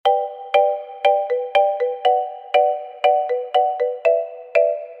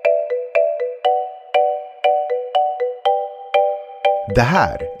Det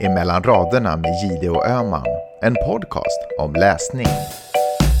här är Mellan raderna med Gide och Öman, en podcast om läsning.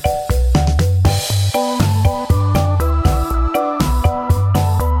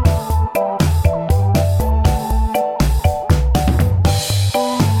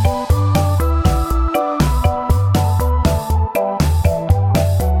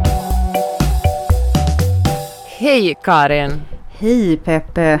 Hej Karin! Hej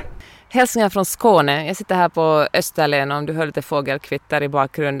Peppe! Hälsningar från Skåne. Jag sitter här på Österlen, om du hör lite fågelkvitter i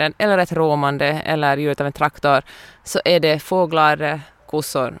bakgrunden eller ett råmande eller ljudet av en traktor, så är det fåglar,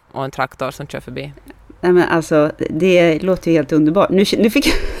 kossor och en traktor som kör förbi. Nej men alltså, det låter ju helt underbart. Nu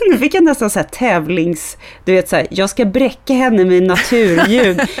fick jag nästan så här tävlings... Du vet så här, jag ska bräcka henne med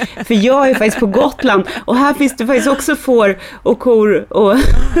naturljud. För jag är faktiskt på Gotland. Och här finns det faktiskt också får och kor. Och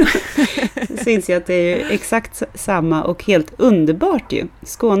så inser jag att det är ju exakt samma och helt underbart ju.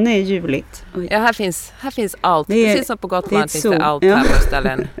 Skåne är ljuvligt. Ja, här finns allt. Precis som på Gotland finns det allt här på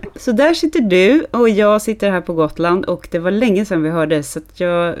Österlen. Så där sitter du och jag sitter här på Gotland. Och det var länge sedan vi hördes, så att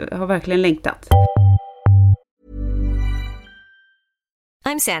jag har verkligen längtat.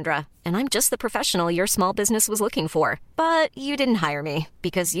 I'm Sandra, and I'm just the professional your small business was looking for. But you didn't hire me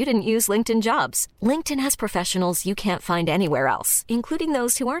because you didn't use LinkedIn Jobs. LinkedIn has professionals you can't find anywhere else, including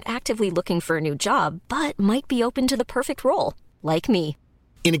those who aren't actively looking for a new job, but might be open to the perfect role, like me.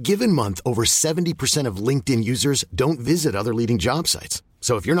 In a given month, over 70% of LinkedIn users don't visit other leading job sites.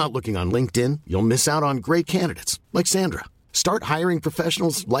 So if you're not looking on LinkedIn, you'll miss out on great candidates, like Sandra. Start hiring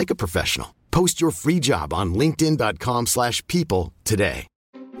professionals like a professional. Post your free job on linkedin.com/people today.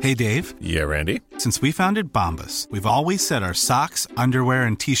 Hey, Dave. Yeah, Randy. Since we founded Bombas, we've always said our socks, underwear,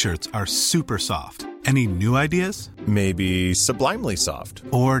 and T-shirts are super soft. Any new ideas? Maybe sublimely soft.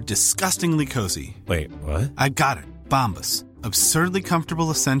 Or disgustingly cozy. Wait, what? I got it. Bombas. Absurdly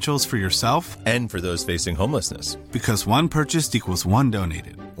comfortable essentials for yourself and for those facing homelessness. Because one purchased equals one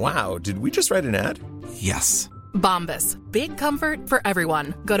donated. Wow, did we just write an ad? Yes. Bombas. Big comfort for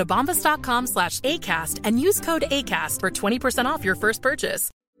everyone. Go to bombas.com/ACAST and use code ACAST for 20% off your first purchase.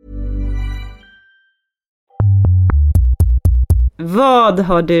 Vad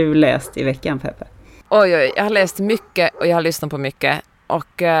har du läst i veckan, Peppe? Oj, jag har läst mycket och jag har lyssnat på mycket.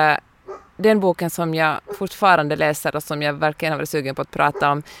 Och den boken som jag fortfarande läser och som jag verkligen har varit sugen på att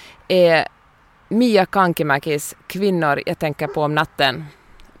prata om är Mia Kankimäkis Kvinnor jag tänker på om natten.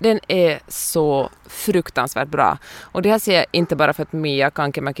 Den är så fruktansvärt bra. Och det här ser jag inte bara för att Mia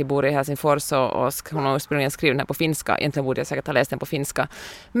Kankimäki bor i Helsingfors och hon har ursprungligen skrivit den här på finska. Egentligen borde jag säkert ha läst den på finska.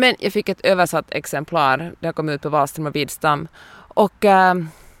 Men jag fick ett översatt exemplar. Det har kommit ut på Wahlström och Widstam. Och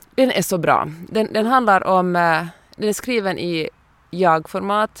den är så bra. Den handlar om... den är skriven i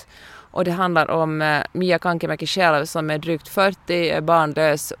jag-format. Och det handlar om Mia Kankimäki själv som är drygt 40, är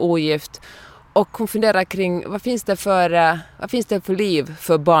barnlös, ogift. Och hon funderar kring vad finns det för liv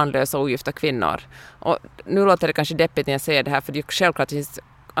för barnlösa och ogifta kvinnor. Och nu låter det kanske deppigt när jag säger det här, för det är självklart det finns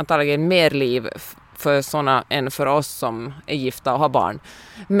antagligen mer liv för sådana än för oss som är gifta och har barn.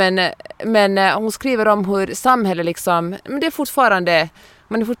 Men hon skriver om hur samhället liksom, men det är fortfarande,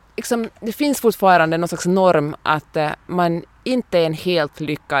 det finns fortfarande någon slags norm att man inte är en helt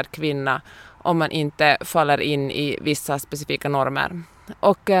lyckad kvinna om man inte faller in i vissa specifika normer.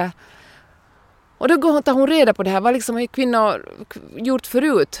 Och då tar hon reda på det här, vad liksom kvinnor gjort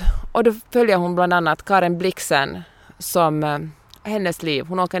förut. Och då följer hon bland annat Karen Blixen som hennes liv.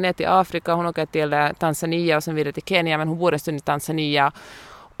 Hon åker ner till Afrika, hon åker till Tanzania och sen vidare till Kenya, men hon bor en stund i Tanzania.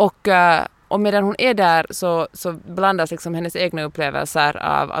 Och medan hon är där så blandas liksom hennes egna upplevelser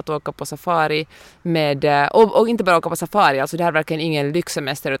av att åka på safari med, och inte bara åka på safari, alltså det här är verkligen ingen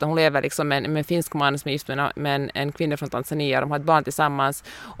lyxsemester, utan hon lever liksom med en finsk man som är gift med en kvinna från Tanzania. De har ett barn tillsammans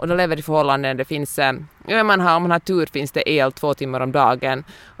och de lever i förhållanden. Det finns, om man har tur finns det el 2 timmar om dagen,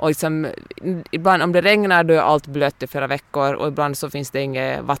 och liksom, ibland om det regnar då är allt blött i flera veckor, och ibland så finns det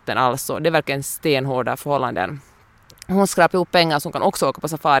inget vatten alls. Så det är verkligen stenhårda förhållanden. Hon skrapar ihop pengar som kan också åka på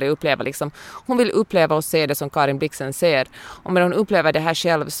safari och uppleva liksom. Hon vill uppleva och se det som Karin Blixen ser. Och när hon upplever det här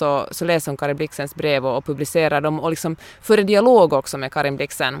själv så läser hon Karin Blixens brev och publicerar dem och liksom för en dialog också med Karin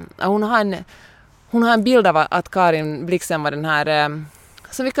Blixen. Hon har en bild av att Karin Blixen var den här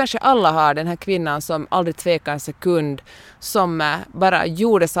som vi kanske alla har, den här kvinnan som aldrig tvekar en sekund, som bara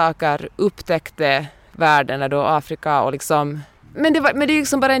gjorde saker, upptäckte världen då Afrika och liksom. Men det är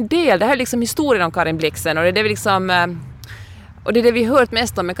liksom bara en del. Det här är liksom historien om Karin Blixen, och det är liksom Och det är det vi hört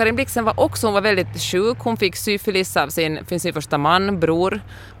mest om. Men Karin Blixen var också, hon var väldigt sjuk. Hon fick syfilis av sin första man, bror.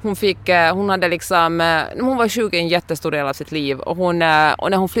 Hon var sjuk i en jättestor del av sitt liv. Och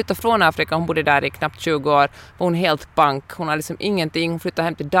när hon flyttade från Afrika, hon bodde där i knappt 20 år, var hon helt bank. Hon hade liksom ingenting. Hon flyttade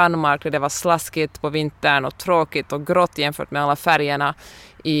hem till Danmark där det var slaskigt på vintern och tråkigt och grått jämfört med alla färgerna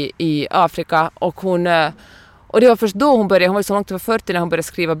i Afrika. Och det var först då hon var så långt över 40 när hon började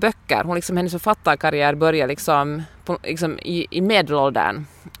skriva böcker. Hennes författarkarriär började i medelåldern.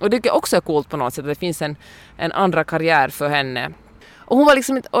 Och det är också coolt på något sätt att det finns en andra karriär för henne. Och hon var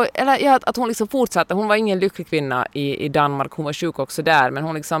att hon fortsatte. Hon var ingen lycklig kvinna i Danmark. Hon var sjuk också där, men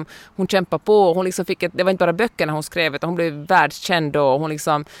hon kämpade på. Det var inte bara böckerna hon skrev, utan hon blev världskänd och hon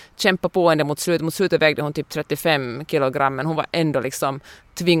kämpade på ända mot slutet. Mot slutet vägde hon typ 35 kilogram, men hon var ändå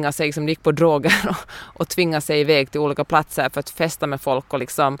tvinga sig, gick på droger och tvinga sig iväg till olika platser för att festa med folk och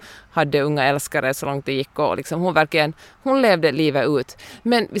hade unga älskare så långt det gick och hon levde livet ut.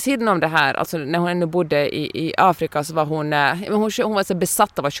 Men vid sidan om det här, alltså när hon ännu bodde i Afrika, så var hon var så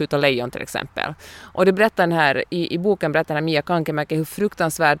besatt av att skjuta lejon till exempel. Och det berättar i boken berättar Mia Kankemäki hur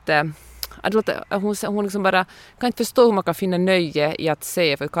fruktansvärt hon bara kan inte förstå hur man kan finna nöje i att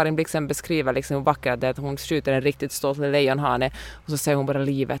se, för Karin Blixen beskriver hur vackert det är att hon skjuter en riktigt stolt lejonhane och så ser hon bara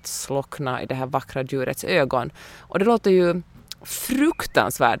livet slockna i det här vackra djurets ögon. Och det låter ju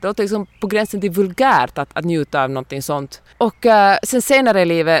fruktansvärt. Det låter på gränsen till vulgärt att njuta av någonting sånt. Och sen senare i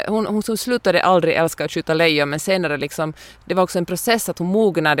livet, hon slutade aldrig älska att skjuta lejon, men senare det var också en process att hon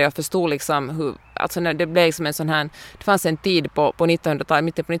mognade och förstod hur, alltså när det blev en sån här, det fanns en tid på 1900-talet,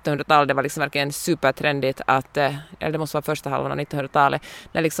 mitten på 1900-talet, det var verkligen supertrendigt att, eller det måste vara första halvan av 1900-talet,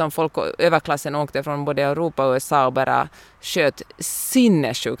 när folk och överklassen åkte från både Europa och USA och bara sköt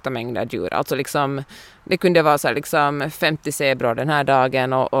sinnessjuka mängder djur. Alltså det kunde vara 50 zebror den här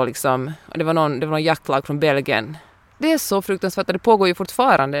dagen och det var någon jaktlag från Belgien. Det är så fruktansvärt att det pågår ju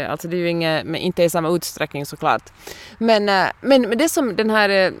fortfarande. Alltså det är ju inte i samma utsträckning såklart. Men det som den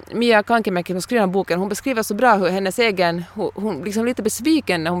här Mia Kankemäki som skriver boken, hon beskriver så bra hur hennes egen, hon lite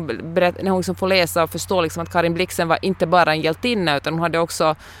besviken när hon får läsa och förstå att Karin Blixen var inte bara en hjältinna, utan hon hade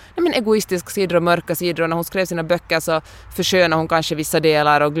också egoistiska sidor och mörka sidor. Och när hon skrev sina böcker så förskönade hon kanske vissa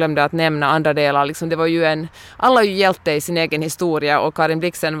delar och glömde att nämna andra delar. Det var ju alla är ju hjälte i sin egen historia, och Karin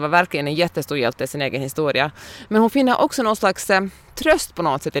Blixen var verkligen en jättestor hjälte i sin egen historia. Men hon finner också någon slags tröst på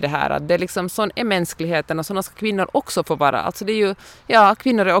något sätt i det här, att det är sån är mänskligheten, och såna ska kvinnor också få vara. Alltså det är ju,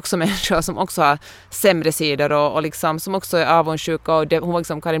 kvinnor är också människor som också har sämre sidor och som också är avundsjuka, och hon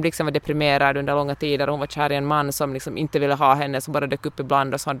var Karin Blixen var deprimerad under långa tider, och hon var kär i en man som inte ville ha henne, som bara dök upp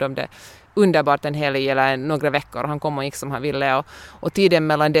ibland, och så hade de det underbart en helg eller några veckor, och han kom och gick som han ville, och tiden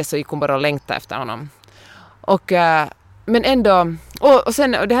mellan det så gick hon bara och längta efter honom. Och men ändå, och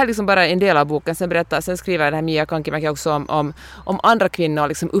det här bara en del av boken, sen skriver det här Mia Kankemäki också om andra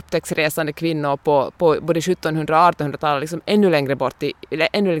kvinnor, upptäcktsresande kvinnor på både 1700- och 1800-talet, ännu längre bort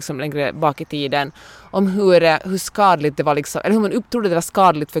ännu längre bak i tiden, om hur skadligt det var, eller hur man trodde det var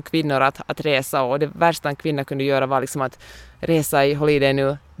skadligt för kvinnor att resa, och det värsta en kvinna kunde göra var att resa i, håll i det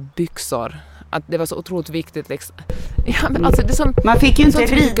nu, byxor. Att det var så otroligt viktigt. Ja, men alltså det som, man fick ju inte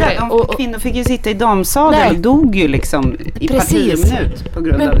rida. Kvinnor fick ju sitta i damsadel och dog ju i parti på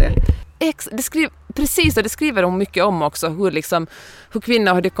grund av det. Det skriver de mycket om också. Hur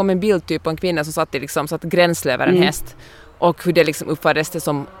kvinnor hade kommit en bild typ på en kvinna som satt gränsle över en häst. Och hur det uppfattades det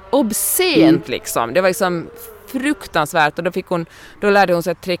som obscent Det var fruktansvärt, och då lärde hon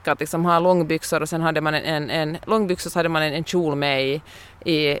sig ett trick att ha långbyxor, och sen hade man långbyxor, så hade man en kjol med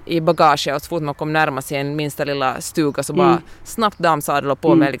i bagage, och så fort man kom närma sig en minsta lilla stuga så bara snabbt damsadel och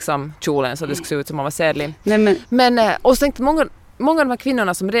på med kjolen så det skulle se ut som man var sedlig. Men och så tänkte många av de här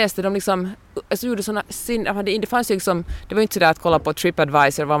kvinnorna som reste, de gjorde såna det fanns ju det var inte så där att kolla på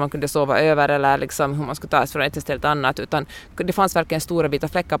TripAdvisor var man kunde sova över eller hur man skulle ta sig från ett ställe till ett annat, utan det fanns verkligen stora vita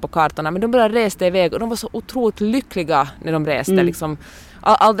fläckar på kartorna, men de bara reste iväg och de var så otroligt lyckliga när de reste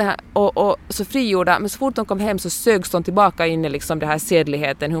all det här och så frigjorda, men så fort de kom hem så sögs de tillbaka in i det här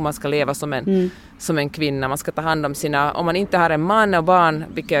sedligheten, hur man ska leva som en kvinna. Man ska ta hand om om man inte har en man och barn,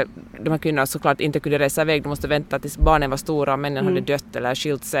 vilket de här kvinnorna såklart inte kunde resa iväg, de måste vänta tills barnen var stora och männen hade dött eller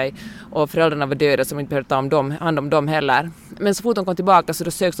skilt sig och föräldrarna var döda, som inte behövde ta hand om dem heller. Men så fort de kom tillbaka så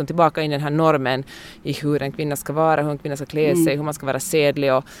då söks de tillbaka in i den här normen i hur en kvinna ska vara, hur en kvinna ska klä sig, hur man ska vara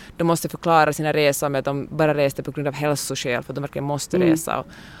sedlig, och de måste förklara sina resor med att de bara reste på grund av hälsoskäl, för att de verkligen måste resa.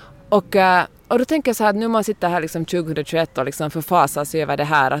 Och då tänker jag så här att nu man sitter här 2021 och förfasar sig över det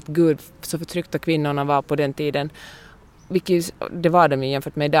här, att gud så förtryckta kvinnorna var på den tiden, vilket det var de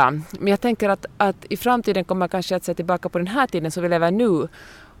jämfört med idag. Men jag tänker att i framtiden kommer man kanske att se tillbaka på den här tiden som vi lever nu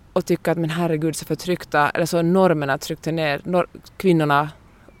och tycka att men herregud så förtryckta, eller så normerna tryckte ner kvinnorna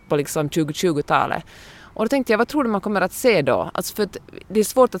på liksom 2020-talet. Och då tänkte jag, vad tror du man kommer att se då? Alltså för att det är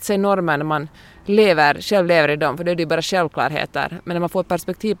svårt att se normer när man själv lever i dem, för det är ju bara självklarheter. Men när man får ett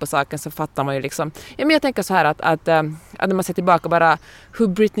perspektiv på saken så fattar man ju liksom... Ja, men jag tänker så här att när man ser tillbaka bara hur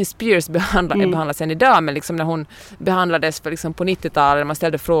Britney Spears behandlas än idag, men liksom när hon behandlades för liksom på 90-talet, när man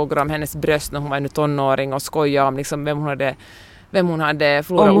ställde frågor om hennes bröst när hon var en tonåring och skojade om liksom vem hon hade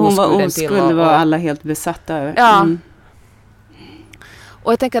förlorat oskulden till. Om hon var oskuld var alla helt besatta över. Ja.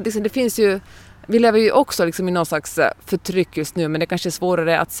 Och jag tänker att liksom, det finns ju... Vi lever ju också liksom i någon slags förtryck just nu, men det är kanske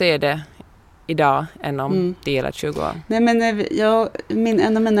svårare att se det idag än om 10 eller 20 år. Nej, men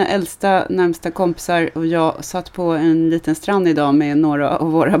en av mina närmsta kompisar och jag satt på en liten strand idag med några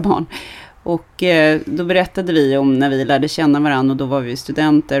av våra barn. Och då berättade vi om när vi lärde känna varandra, och då var vi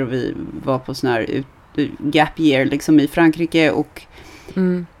studenter och vi var på sån här gap year liksom i Frankrike,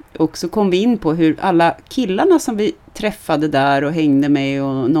 och så kom vi in på hur alla killarna som vi träffade där och hängde med,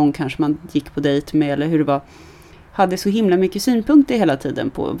 och någon kanske man gick på dejt med eller hur det var, hade så himla mycket synpunkter hela tiden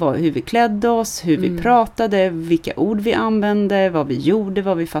på hur vi klädde oss, hur vi pratade, vilka ord vi använde, vad vi gjorde,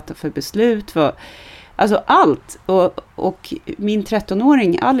 vad vi fattade för beslut. Alltså allt. Och min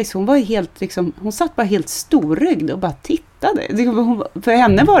 13-åring Alice, hon var helt liksom, hon satt bara helt storryggd och bara tittade. För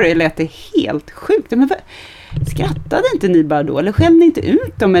henne lät det helt sjukt. Men skrattade inte ni bara då? Eller skällde inte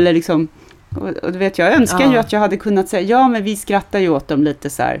ut dem? Eller liksom, och du vet, jag önskar ju att jag hade kunnat säga, ja men vi skrattar ju åt dem lite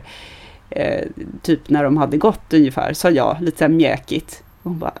så här, typ när de hade gått ungefär, sa jag, lite så här mjäkigt.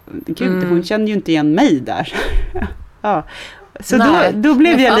 Hon bara, gud, hon kände ju inte igen mig där. Ja. Så då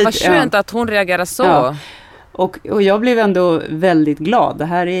blev jag lite... Vad skönt att hon reagerar så. Ja. Och jag blev ändå väldigt glad. Det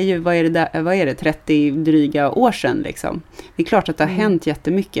här är ju, vad är det 30 dryga år sedan liksom. Det är klart att det har hänt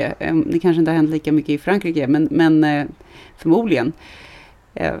jättemycket. Det kanske inte har hänt lika mycket i Frankrike, men förmodligen.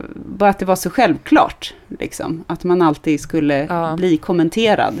 Bara att det var så självklart liksom, att man alltid skulle bli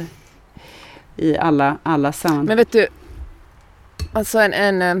kommenterad i alla sammanhang. Men vet du, alltså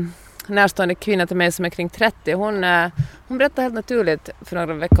en närstående kvinna till mig som är kring 30, hon berättade helt naturligt för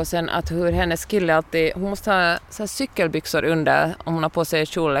några veckor sedan att hur hennes kille alltid, hon måste ha så här cykelbyxor under om hon har på sig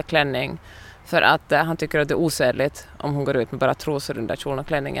kjol eller klänning, för att han tycker att det är osedligt om hon går ut med bara trosor under kjolen och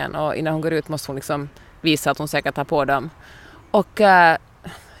klänningen, och innan hon går ut måste hon liksom visa att hon säkert tar på dem. Och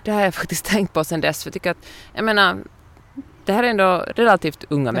det har jag faktiskt tänkt på sedan dess, för jag tycker att, jag menar, det här är ändå relativt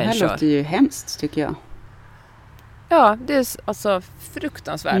unga människor. Det här låter ju hemskt, tycker jag. Ja, det är alltså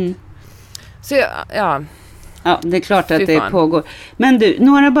fruktansvärt. Så ja, det är klart att det pågår. Men du,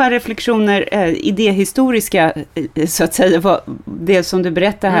 några bara reflektioner, idéhistoriska så att säga, det som du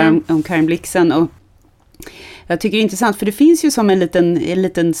berättar här om Karin Blixen, och jag tycker det är intressant, för det finns ju som en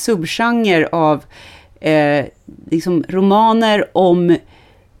liten subgenre av liksom romaner om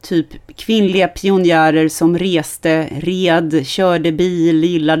typ kvinnliga pionjärer som red, körde bil,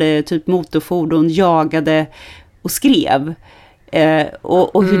 gillade typ motorfordon, jagade och skrev.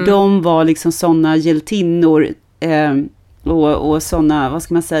 Och hur de var liksom sådana hjältinnor och sådana, vad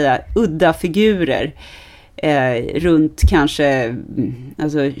ska man säga, udda figurer runt kanske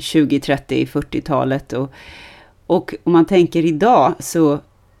alltså 20, 30, 40-talet. Och om man tänker idag så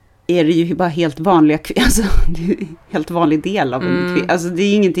är det ju bara helt vanliga alltså, det är en helt vanlig del av en kvinna. Alltså det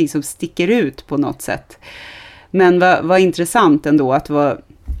är ingenting som sticker ut på något sätt. Men vad intressant ändå att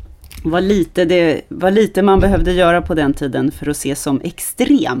vad lite man behövde göra på den tiden för att se som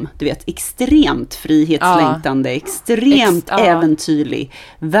extremt frihetslängtande, extremt äventyrlig,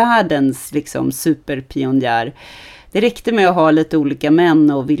 världens liksom superpionjär. Det räckte med att ha lite olika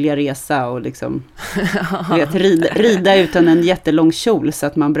män och vilja resa och liksom rida utan en jättelång kjol så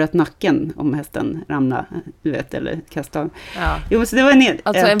att man bröt nacken om hästen ramlade, du vet, eller kastade. Ja. Jo, så det var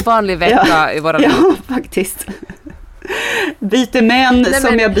en vanlig vecka i våra liv. Ja, faktiskt. Byter män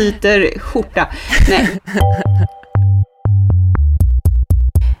som jag byter skjorta. Nej.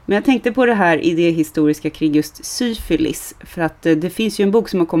 Men jag tänkte på det här idéhistoriska kring just syfilis. För att det finns ju en bok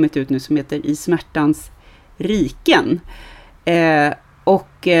som har kommit ut nu som heter I smärtans riken.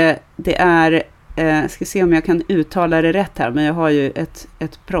 Det är, ska se om jag kan uttala det rätt här, men jag har ju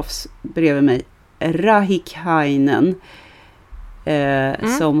ett proffs bredvid mig. Rahikainen.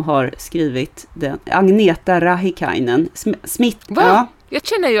 Som har skrivit den. Agneta Rahikainen. Va? Ja. Jag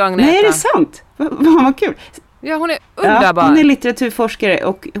känner ju Agneta. Nej, är det sant? Vad kul. Ja, hon är underbar. Ja, hon är litteraturforskare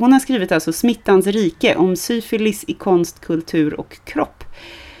och hon har skrivit alltså Smittans rike om syfilis i konst, kultur och kropp.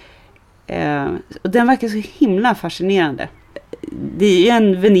 Och den verkar så himla fascinerande. Det är ju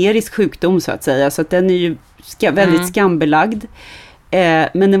en venerisk sjukdom så att säga, så att den är ju väldigt skambelagd.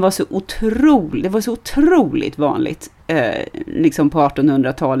 Men det var så otroligt vanligt. liksom på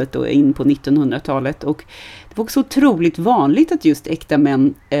 1800-talet och in på 1900-talet. Och det var också otroligt vanligt att just äkta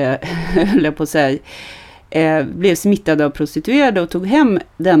män, höll jag på att säga, blev smittade av prostituerade och tog hem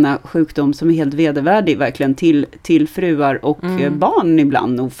denna sjukdom som är helt vedervärdig verkligen till fruar och barn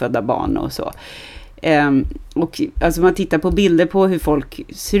ibland, ofödda barn och så. Och alltså man tittar på bilder på hur folk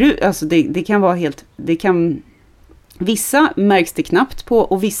ser ut, alltså det kan vara helt, vissa märks det knappt på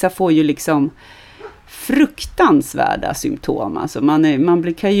och vissa får ju liksom fruktansvärda symptom. Alltså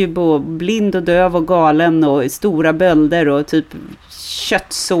man kan ju bli blind och döv och galen och stora bölder och typ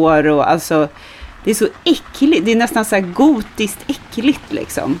köttsår och alltså det är så äckligt, det är nästan så här gotiskt äckligt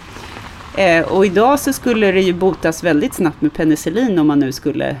liksom. Och idag så skulle det ju botas väldigt snabbt med penicillin om man nu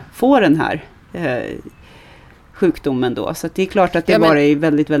skulle få den här sjukdomen då. Så att det är klart att det bara är i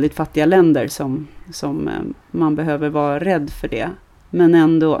väldigt, väldigt fattiga länder som man behöver vara rädd för det. Men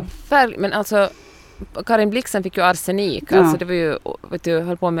ändå. Men alltså Karin Blixen fick ju arsenik. Alltså det var ju, vet du,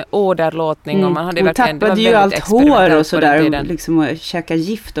 höll på med åderlåtning och man hade verkligen, tappade ju allt hår och sådär liksom, och käka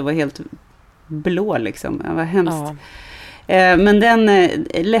gift och var helt blå liksom. Det var hemskt. Ja. Men den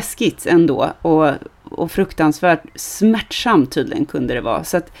läskigt ändå och fruktansvärt smärtsamt tydligen kunde det vara.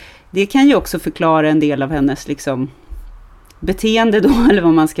 Så att det kan ju också förklara en del av hennes liksom beteende då, eller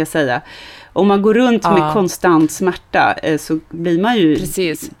vad man ska säga. Om man går runt med konstant smärta så blir man ju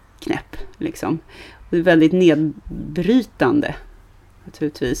knäpp liksom. Det är väldigt nedbrytande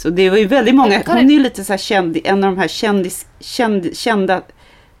naturligtvis. Och det var ju väldigt många, hon är ju lite så här känd, en av de här kända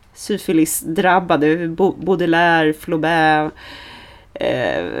syfilisdrabbade, Baudelaire, Flaubert,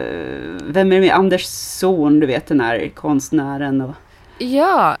 vem är det med? Anders Zorn, du vet, den här konstnären. Och...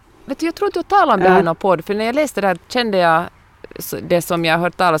 Ja, vet du, jag tror att du talade om det här podd, för när jag läste det här kände jag det som jag har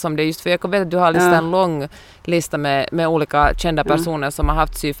hört talas om det, just för jag vet att du har listat en lång lista med olika kända personer som har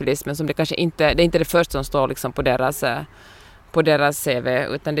haft syfilis, men som det kanske inte, det är inte det första som står liksom på deras CV,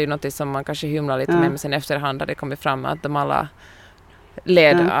 utan det är något som man kanske hymlar lite med, men sen efterhand har det kommit fram att de alla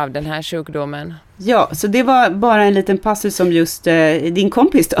led av den här sjukdomen. Ja, så det var bara en liten passus om just din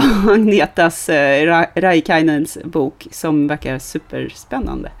kompis då, Agnetas Raikainens bok, som verkar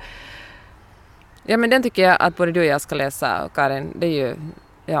superspännande. Ja, men den tycker jag att både du och jag ska läsa, Karin. Det är ju,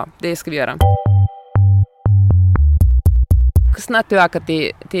 det ska vi göra. Snart tillbaka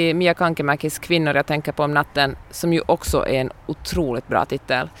till Mia Kankimäkis Kvinnor jag tänker på om natten, som ju också är en otroligt bra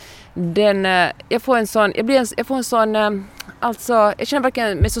titel. Jag känner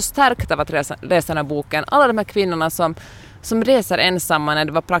verkligen mig så stärkt av att läsa den här boken. Alla de här kvinnorna som reser ensamma när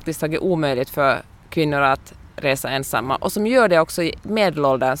det var praktiskt taget omöjligt för kvinnor att resa ensamma, och som gör det också i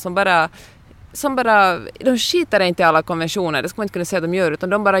medelåldern, som bara de skitar inte i alla konventioner, det ska man inte kunna säga att de gör, utan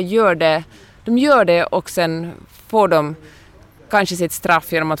de bara gör det och sen får de kanske sitt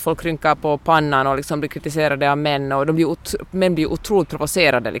straff genom att folk rynkar på pannan och liksom blir kritiserade av män, och män blir otroligt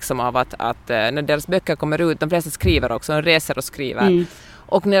provocerade liksom av att när deras böcker kommer ut, de flesta skriver också, de reser och skriver.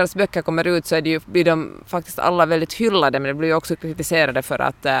 Och när deras böcker kommer ut så blir de faktiskt alla väldigt hyllade, men de blir också kritiserade för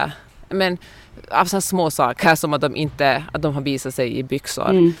att av sådana små saker som att de har visat sig i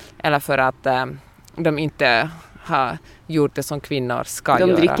byxor, eller för att de inte har gjort det som kvinnor ska göra.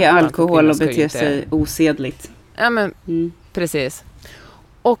 De dricker alkohol och beter sig osedligt. Ja, men precis.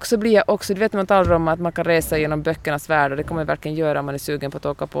 Och så blir jag också, du vet man talar om att man kan resa genom böckernas värld, och det kommer man verkligen göra om man är sugen på att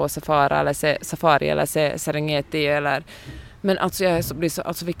åka på safari eller se Serengeti eller... Men alltså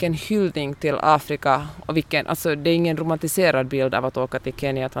alltså vilken hyllning till Afrika, och alltså det är ingen romantiserad bild av att åka till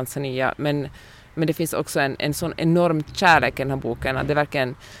Kenya och Tanzania, men det finns också en sån enorm kärlek i den här boken, att det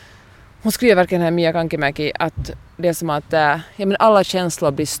verkligen, hon skriver verkligen här, Mia Kankimäki, att det är som att alla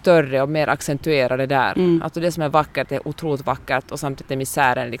känslor blir större och mer accentuerade där. Alltså det som är vackert är otroligt vackert, och samtidigt är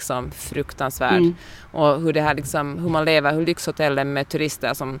misären liksom fruktansvärd. Och hur det här liksom, hur man lever, hur lyxhotellen med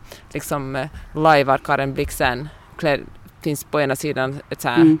turister som liksom lajvar Karin Blixen finns på ena sidan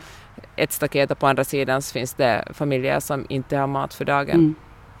ett staket, och på andra sidan finns det familjer som inte har mat för dagen.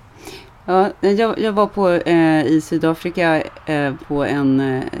 Ja, jag var i Sydafrika på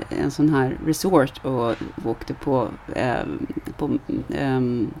en sån här resort och åkte på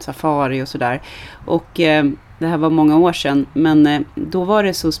safari och sådär. Och det här var många år sedan, men då var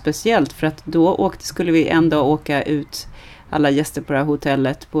det så speciellt, för att då skulle vi en dag åka ut, alla gäster på det här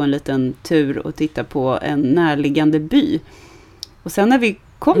hotellet, på en liten tur och titta på en närliggande by. Och sen när vi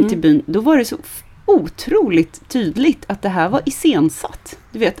kom till byn, då var det så otroligt tydligt att det här var iscensatt.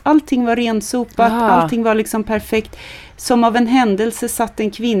 Du vet, allting var rensopat, allting var liksom perfekt. Som av en händelse satt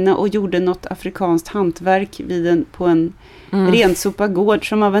en kvinna och gjorde något afrikanskt hantverk på en rensopad gård.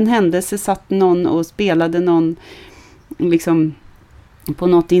 Som av en händelse satt någon och spelade någon liksom på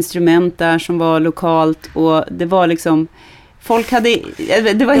något instrument där som var lokalt, och det var liksom folk hade,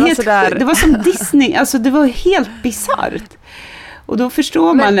 det var som Disney, alltså det var helt bizarrt. Och då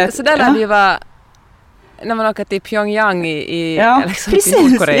förstår man att så där lär det ju vara när man åker till Pyongyang i liksom precis, till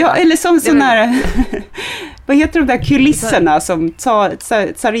Nordkorea. Ja, eller som sån här vad heter de där kulisserna som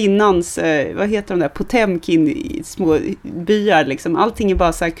tsarinnans, vad heter de där, Potemkin i små byar liksom, allting är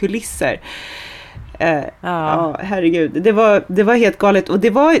bara så här kulisser. Ja, herregud. Det var helt galet, och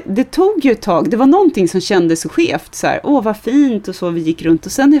det tog ju ett tag. Det var någonting som kändes så skevt så här, vad fint, och så vi gick runt,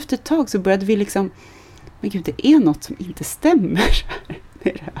 och sen efter ett tag så började vi liksom, men gud, det är något som inte stämmer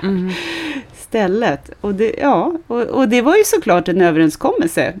med det här stället. Och det var ju såklart en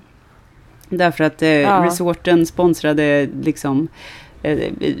överenskommelse. Därför att resorten sponsrade liksom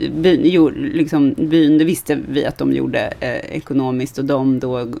byn, det visste vi att de gjorde ekonomiskt, och de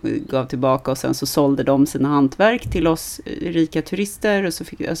då gav tillbaka, och sen så sålde de sina hantverk till oss rika turister, och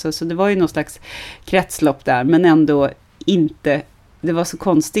så det var ju någon slags kretslopp där, men ändå inte. Det var så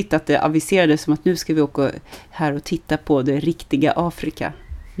konstigt att det aviserades som att nu ska vi åka här och titta på det riktiga Afrika.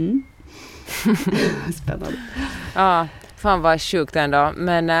 Spännande. Ja, fan vad sjukt ändå.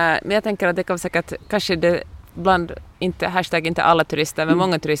 Men jag tänker att det kan säkert, kanske det bland, inte alla turister, men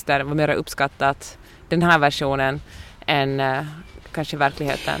många turister var mer uppskattat den här versionen än kanske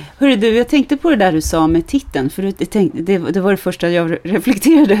verkligheten. Hörru du, jag tänkte på det där du sa med titeln, för det var det första jag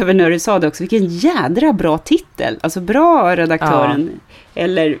reflekterade över när du sa det också. Vilken jädra bra titel, alltså bra redaktören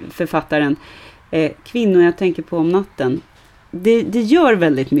eller författaren. Kvinnor jag tänker på om natten. Det gör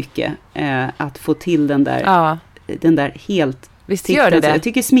väldigt mycket att få till den där helt. Visst gör det. Jag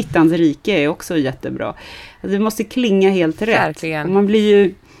tycker Smittans rike är också jättebra. Alltså, det måste klinga helt rätt. Verkligen. Och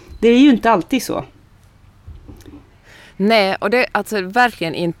det är ju inte alltid så. Nej, och det alltså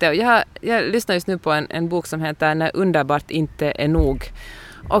verkligen inte. Jag lyssnar just nu på en bok som heter När underbart inte är nog.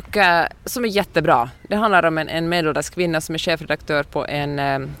 Och som är jättebra. Det handlar om en medelålders kvinna som är chefredaktör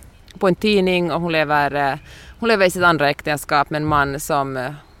på en tidning, och hon lever i sitt andra äktenskap med en man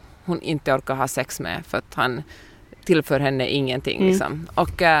som hon inte orkar ha sex med för att han tillför henne ingenting. Liksom.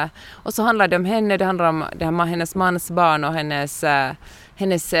 Och så handlar det om henne, det handlar om hennes mans barn och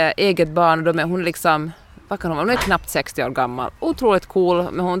hennes eget barn. Och hon liksom, vad kan hon är knappt 60 år gammal. Otroligt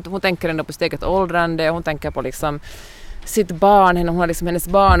cool, men hon tänker ändå på sitt eget åldrande, hon tänker på liksom sitt barn. Hennes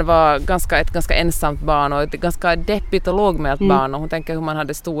barn var ett ganska ensamt barn och ett ganska deppigt och lågmält barn, och hon tänker hur man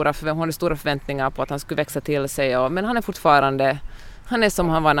hade stora förväntningar på att han skulle växa till sig, men han är som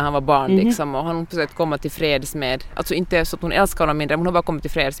han var när han var barn liksom, och han försökt komma till freds med, alltså inte så att hon älskar honom mindre, men hon har bara kommit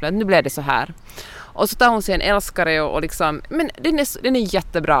till freds med att nu blev det så här. Och så tar hon sig en älskare och liksom, men den är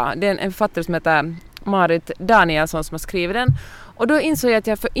jättebra. Det är en författare som heter Marit Danielsson som har skrivit den. Och då insåg jag att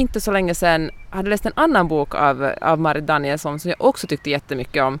jag för inte så länge sedan hade läst en annan bok av Marit Danielsson som jag också tyckte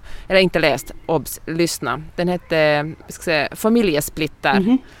jättemycket om. Eller inte läst, lyssna. Den hette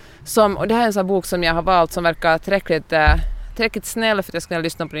Familjesplitter. Och det här är en sån bok som jag har valt som verkar tillräckligt snäll för att jag ska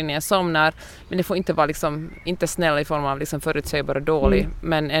lyssna på den när jag somnar. Men det får inte vara liksom, inte snäll i form av liksom förutsägbar och dålig.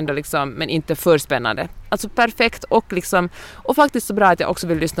 Men ändå liksom, men inte för spännande. Alltså perfekt och faktiskt så bra att jag också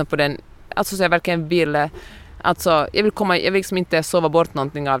vill lyssna på den. Alltså så jag verkligen vill, alltså jag vill liksom inte sova bort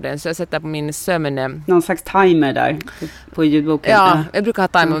någonting av den, så jag sätter på min sömn. Någon slags timer där på ljudboken. Ja, jag brukar ha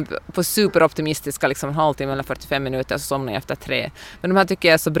timer på superoptimistiska liksom en halvtimme eller 45 minuter, så somnar jag efter 3. Men de här tycker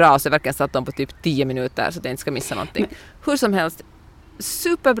jag är så bra så jag verkligen satt dem på typ 10 minuter så att jag inte ska missa någonting. Hur som helst,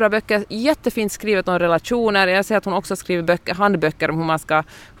 superbra böcker, jättefint skrivet om relationer. Jag ser att hon också skriver handböcker om hur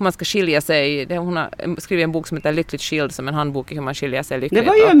man ska skilja sig. Hon har skrivit en bok som heter Lyckligt skild, som en handbok i hur man skiljer sig lyckligt. Det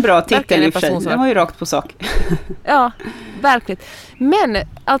var ju en bra titel i och för sig. Den var ju rakt på sak. Ja, verkligen. Men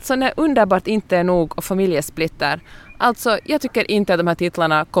alltså när underbart inte är nog och familjesplitter. Alltså jag tycker inte att de här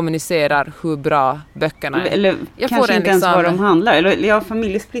titlarna kommunicerar hur bra böckerna är. Eller kanske inte ens vad de handlar. Eller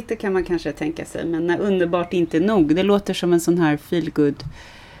familjesplitter kan man kanske tänka sig. Men när underbart inte är nog. Det låter som en sån här feelgood.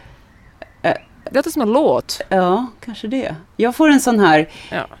 Det låter som en låt. Ja, kanske det. Jag får en sån här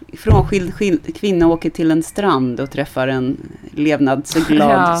frånskild kvinna åker till en strand och träffar en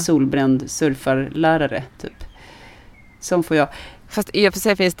levnadsglad solbränd surfarlärare typ. Som får jag. Fast i och för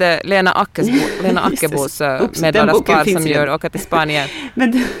sig finns det Lena Ackebos medledarspar som gör åka till Spanien.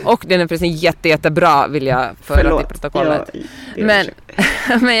 Och den är precis jättebra, vill jag föra till protokollet. Ja,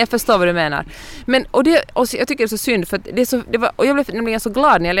 men jag förstår vad du menar. Men, och jag tycker det är så synd, för och jag blev nämligen så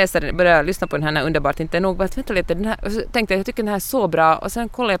glad när jag började lyssna på den här när underbart inte är nog. Vänta lite, och så tänkte jag tycker den här är så bra. Och sen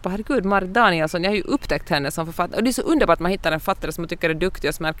kollade jag på, herregud, Marit Danielsson, jag har ju upptäckt henne som författare. Och det är så underbart att man hittar en författare som man tycker är duktig,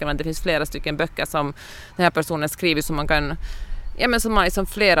 och så märker man att det finns flera stycken böcker som den här personen skriver som man kan men som man liksom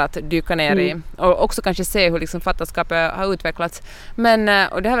flera att dyka ner i och också kanske se hur liksom författarskapet har utvecklats. Men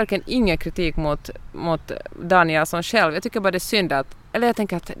och det har verkligen ingen kritik mot Danielsson själv. Jag tycker bara det är synd jag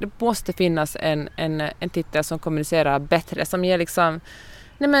tänker att det måste finnas en titel som kommunicerar bättre, som ger liksom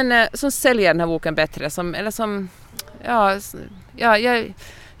som säljer den här boken bättre, jag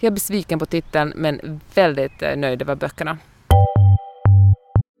är besviken på titeln men väldigt nöjd över böckerna.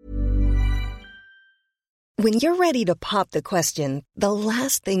 When you're ready to pop the question, the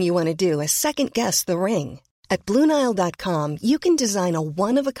last thing you want to do is second-guess the ring. At BlueNile.com, you can design a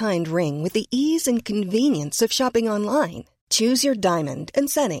one-of-a-kind ring with the ease and convenience of shopping online. Choose your diamond and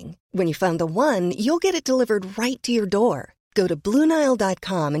setting. When you find the one, you'll get it delivered right to your door. Go to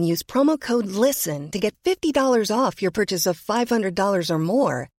BlueNile.com and use promo code LISTEN to get $50 off your purchase of $500 or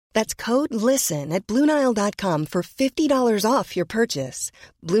more. That's code LISTEN at BlueNile.com for $50 off your purchase.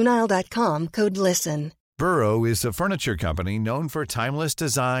 BlueNile.com, code LISTEN. Burrow is a furniture company known for timeless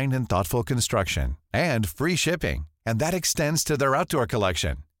design and thoughtful construction, and free shipping, and that extends to their outdoor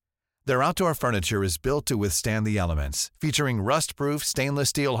collection. Their outdoor furniture is built to withstand the elements, featuring rust-proof stainless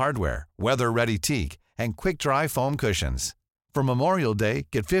steel hardware, weather-ready teak, and quick-dry foam cushions. For Memorial Day,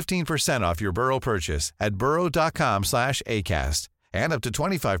 get 15% off your Burrow purchase at burrow.com/acast, and up to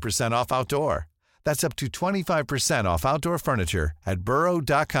 25% off outdoor. That's up to 25% off outdoor furniture at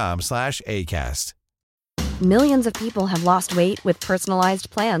burrow.com/acast. Millions of people have lost weight with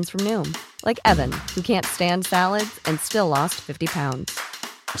personalized plans from Noom. Like Evan, who can't stand salads and still lost 50 pounds.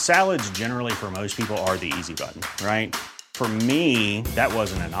 Salads generally for most people are the easy button, right? For me, that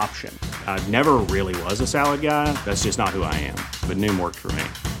wasn't an option. I never really was a salad guy. That's just not who I am. But Noom worked for me.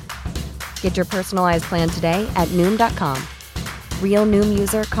 Get your personalized plan today at Noom.com. Real Noom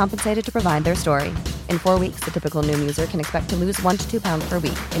user compensated to provide their story. In 4 weeks, the typical Noom user can expect to lose 1 to 2 pounds per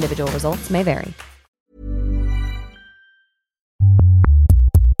week. Individual results may vary.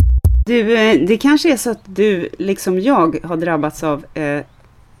 Du, det kanske är så att du, liksom jag, har drabbats av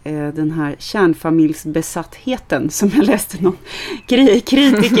den här kärnfamiljsbesattheten som jag läste någon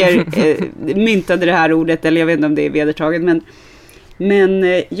kritiker myntade det här ordet, eller jag vet inte om det är vedertaget, men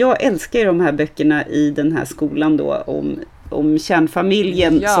jag älskar de här böckerna i den här skolan då om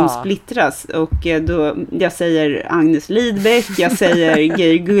kärnfamiljen som splittras, och då jag säger Agnes Lidbeck, jag säger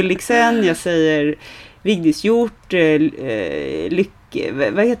Geir Gulliksen, jag säger Vigdis Hjort,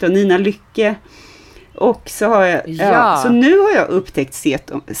 vad heter hon? Nina Lycke. Och så har jag, så nu har jag upptäckt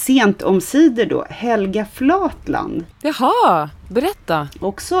sent omsider då Helga Flatland. Jaha, berätta.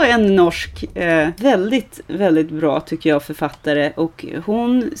 Också en norsk, väldigt, väldigt bra tycker jag, författare. Och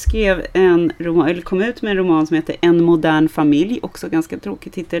hon skrev en roman, eller kom ut med en roman som heter En modern familj. Också ganska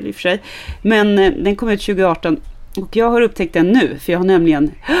tråkig titel i och för sig. Men den kom ut 2018 och jag har upptäckt den nu. För jag har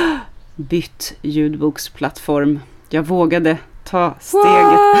nämligen bytt ljudboksplattform. Jag vågade ta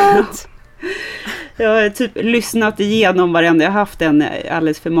steget. Jag har typ lyssnat igenom varenda. Jag har haft den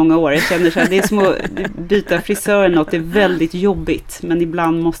alldeles för många år. Jag känner så här, det är som att byta frisör något. Det är väldigt jobbigt. Men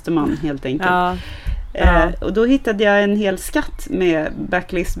ibland måste man helt enkelt. Och då hittade jag en hel skatt med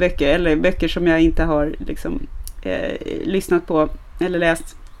backlistböcker. Eller böcker som jag inte har liksom, lyssnat på eller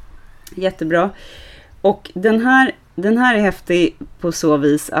läst. Jättebra. Och den här är häftig på så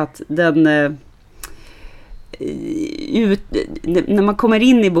vis att den... när man kommer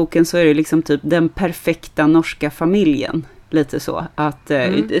in i boken så är det liksom typ den perfekta norska familjen, lite så att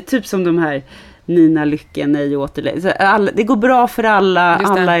typ som de här Nina Lycke, nej återlägg, det går bra för alla,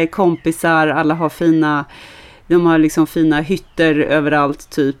 alla är kompisar, alla har de har liksom fina hytter överallt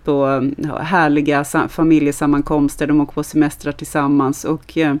typ, och härliga familjesammankomster, de åker på semestrar tillsammans,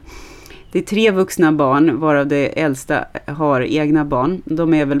 och det är 3 vuxna barn varav det äldsta har egna barn,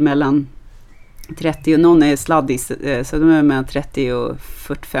 de är väl mellan 30 och någon är sladdis, så de är mellan 30 och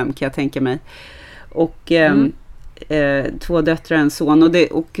 45 kan jag tänka mig. Och 2 döttrar och en son.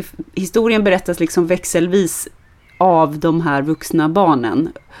 Och historien berättas liksom växelvis av de här vuxna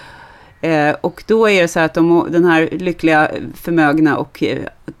barnen. Och då är det så att den här lyckliga, förmögna och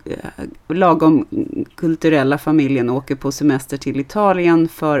lagom kulturella familjen åker på semester till Italien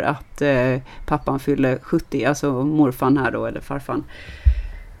för att pappan fyller 70, alltså morfan här då, eller farfan.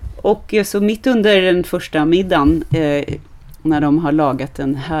 Och så mitt under den första middagen, när de har lagat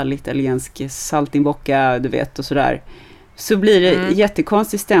en härlig italiensk saltimbocca, du vet, och sådär, så blir det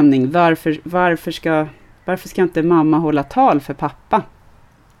jättekonstig stämning. Varför ska inte mamma hålla tal för pappa?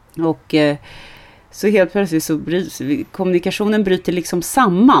 Och så helt plötsligt så kommunikationen bryter liksom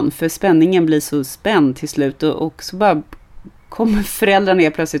samman, för spänningen blir så spänd till slut, och så bara kommer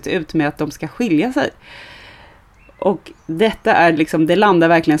föräldrarna plötsligt ut med att de ska skilja sig. Och detta är liksom, det landar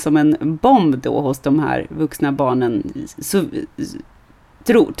verkligen som en bomb då hos de här vuxna barnen. Så,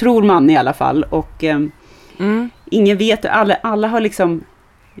 tror man i alla fall. Och ingen vet, alla har liksom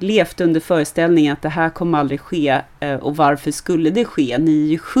levt under föreställningen att det här kommer aldrig ske. Och varför skulle det ske? Ni är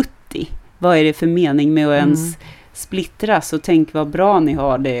ju 70. Vad är det för mening med att ens splittras? Och tänk vad bra ni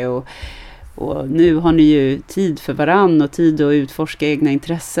har det. Och nu har ni ju tid för varann och tid att utforska egna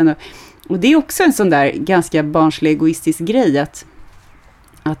intressen. Och det är också en sån där ganska barnslig egoistisk grej.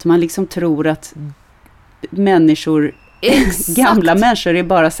 Att man liksom tror att människor, gamla människor är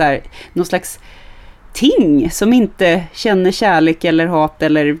bara så här, någon slags ting som inte känner kärlek eller hat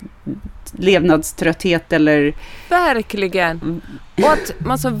eller levnadströtthet eller... Verkligen. Och att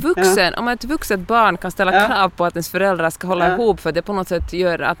man som vuxen, om ett vuxet barn kan ställa krav på att ens föräldrar ska hålla ihop, för det på något sätt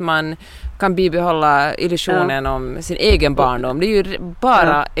gör att man kan bibehålla illusionen om sin egen barndom. Det är ju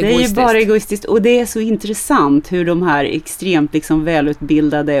bara egoistiskt. Det är ju bara egoistiskt, och det är så intressant hur de här extremt liksom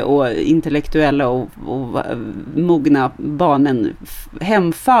välutbildade och intellektuella och mogna barnen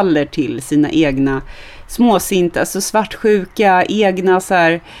hemfaller till sina egna småsinta, alltså svartsjuka, egna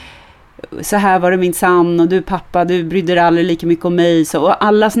så här var det min sann, och du pappa, du brydde dig aldrig lika mycket om mig. Och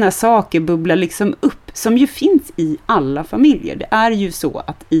alla såna här saker bubblar liksom upp, som ju finns i alla familjer. Det är ju så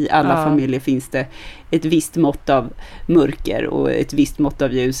att i alla familjer finns det ett visst mått av mörker och ett visst mått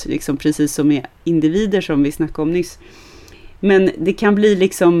av ljus, liksom precis som med individer som vi snackade om nyss. Men det kan bli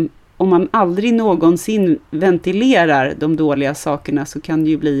liksom, om man aldrig någonsin ventilerar de dåliga sakerna, så kan det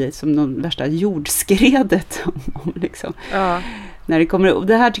ju bli som de värsta jordskredet. Liksom. När det kommer, och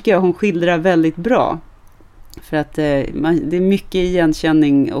det här tycker jag hon skildrar väldigt bra. För att det är mycket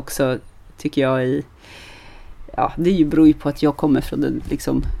igenkänning också, tycker jag, det beror ju på att jag kommer från den,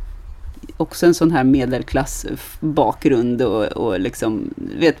 liksom, också en sån här medelklass bakgrund och liksom,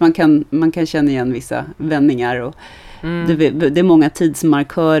 vet, man kan känna igen vissa vändningar och det är många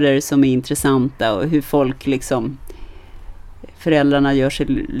tidsmarkörer som är intressanta, och hur folk liksom, föräldrarna gör sig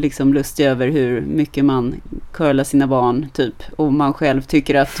liksom lustiga över hur mycket man curlar sina barn typ, och man själv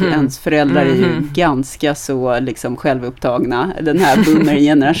tycker att ens föräldrar är ju ganska så liksom självupptagna, den här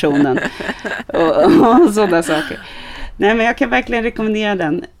boomer-generationen och sådana saker. Nej, men jag kan verkligen rekommendera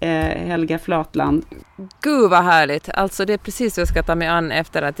den, Helga Flatland. Gud vad härligt, alltså det är precis vad jag ska ta mig an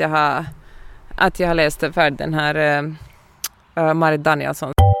efter att jag har läst färdigt den här Marit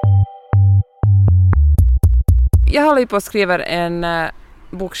Danielsson. Jag håller ju på att skriva en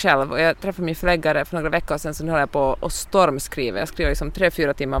bok själv, och jag träffade min förläggare för några veckor sedan, så nu håller jag på att stormskriva. Jag skriver liksom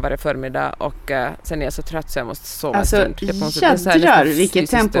 3-4 timmar varje förmiddag, och sen är jag så trött så jag måste sova en stund. Jädrar, vilket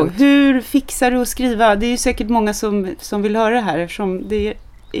tempo. Hur fixar du att skriva? Det är ju säkert många som vill höra det här, eftersom det är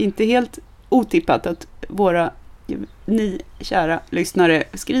inte helt otippat att ni kära lyssnare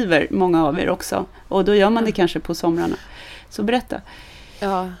skriver, många av er också. Och då gör man det kanske på somrarna. Så berätta.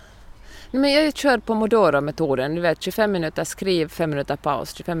 Ja. Men jag kör Pomodoro-metoden. Du vet, 25 minuter skriv, 5 minuter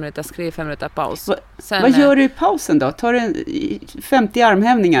paus. 25 minuter skriv, 5 minuter paus. Vad gör du i pausen då? Tar du 50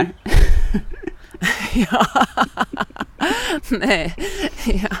 armhävningar? Ja. Nej.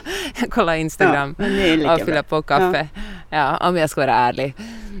 Ja. Jag kollar Instagram och fyller på kaffe. Ja, om jag ska vara ärlig.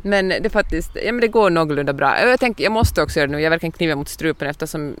 Men det faktiskt, men det går någorlunda bra. Jag tänker, jag måste också göra det nu. Jag verkligen knivar mot strupen,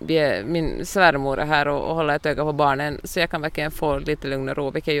 eftersom min svärmor är här och håller ett öga på barnen. Så jag kan verkligen få lite lugn och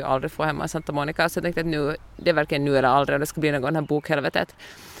ro, vilket jag ju aldrig får hemma i Santa Monica. Så jag tänkte att nu, det är verkligen nu eller aldrig. Det ska bli någon här bokhelvetet.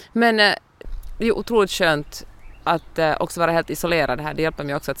 Men det är otroligt skönt att också vara helt isolerad här. Det hjälper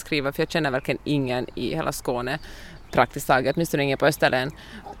mig också att skriva, för jag känner verkligen ingen i hela Skåne. Praktiskt taget, åtminstone ingen på Österlen.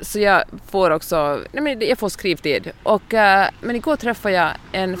 Så jag får också, jag får skrivtid. Men igår träffade jag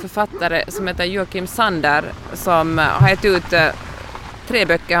en författare som heter Joakim Sander, som har gett ut 3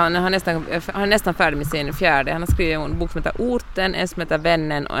 böcker. Han är nästan färdig med sin 4:e. Han har skrivit en bok som heter Orten, en som heter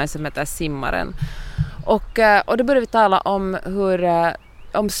Vännen och en som heter Simmaren. Och då började vi tala om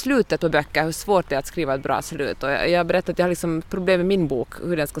om slutet på böcker, hur svårt det är att skriva ett bra slut. Och jag berättade att jag har liksom problem med min bok,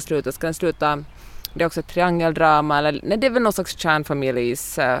 hur den ska sluta. Ska den sluta... Det är också ett triangeldrama, eller det är väl någon slags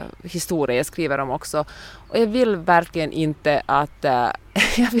kärnfamiljs historia jag skriver om också. Och jag vill verkligen inte att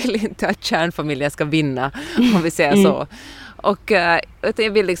kärnfamiljen ska vinna, om vi säger så. Och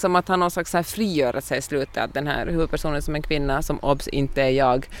jag vill liksom att han någon slags här frigörelse i slutet, att den här huvudpersonen som en kvinna, som obs inte är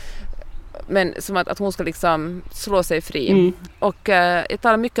jag, men som att hon ska liksom slå sig fri. Och jag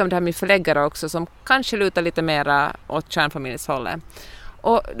talar mycket om det här med förläggare också, som kanske lutar lite mera åt kärnfamiljens hållet.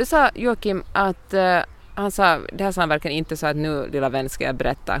 Och det sa Joakim att han sa, det här sa han verkligen inte så att nu lilla vän ska jag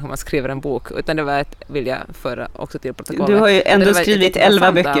berätta hur man skriver en bok, utan det var ett vilja för också till protokollet. Du har ju ändå skrivit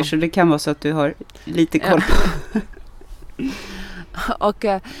 11 böcker, så det kan vara så att du har lite koll på.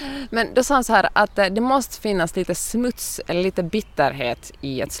 Men då sa han så här att det måste finnas lite smuts eller lite bitterhet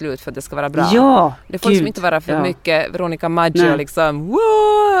i ett slut för att det ska vara bra. Ja, det får liksom inte vara för mycket Veronica Maggio och liksom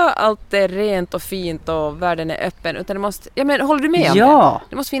wow, allt är rent och fint och världen är öppen, utan det måste, håller du med om det?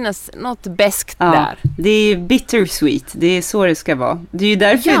 Det måste finnas något beskt där. Det är ju bittersweet, det är så det ska vara. Det är ju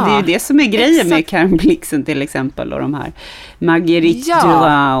därför, det är ju det som är grejen med Karen Blixen till exempel och de här Marguerite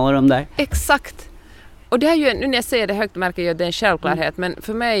Duras och de där. Exakt. Och det är ju, nu när jag säger det högt märker jag att det är en självklarhet, men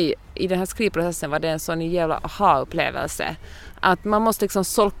för mig i den här skrivprocessen var det en sån jävla aha-upplevelse. Att man måste liksom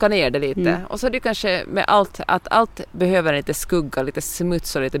solka ner det lite. Och så är det kanske med allt behöver lite skugga, lite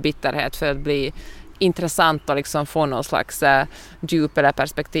smuts och lite bitterhet för att bli intressant och liksom få någon slags djup eller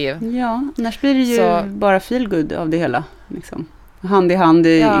perspektiv. Ja, annars blir det ju bara feel good av det hela. Liksom. Hand i hand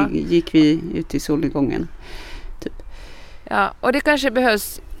gick vi ut i solnedgången. Typ. Ja, och det kanske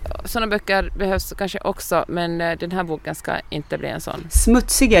behövs. Sådana böcker behövs kanske också, men den här boken ska inte bli en sån.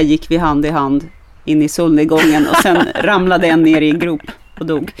 Smutsiga gick vi hand i hand in i solnedgången och sen ramlade en ner i en grop och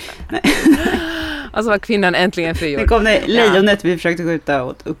dog. Nej. Och så var kvinnan äntligen frigjord. Det kom det lejonet vi försökte skjuta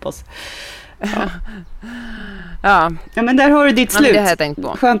upp oss. Ja, men där har du ditt slut. Det har jag tänkt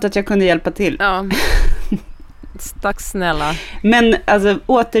på. Skönt att jag kunde hjälpa till. Ja. Tack snälla. Men alltså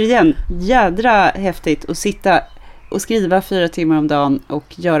återigen, jädra häftigt att sitta och skriva 4 timmar om dagen och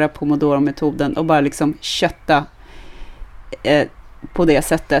göra Pomodoro-metoden och bara liksom kötta på det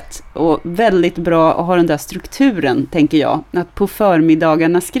sättet. Och väldigt bra att ha den där strukturen, tänker jag. Att på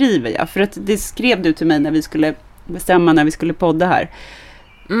förmiddagarna skriver jag. För att det skrev du till mig när vi skulle bestämma när vi skulle podda här.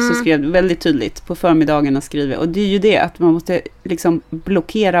 Så skrev du väldigt tydligt, på förmiddagarna skriver. Och det är ju det, att man måste liksom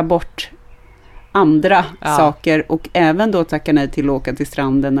blockera bort andra saker och även då tacka nej till att åka till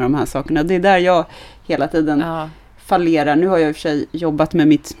stranden och de här sakerna. Det är där jag hela tiden fallerar. Nu har jag i och för sig jobbat med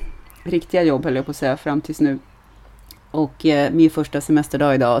mitt riktiga jobb, höll jag på att säga, fram tills nu. Och min första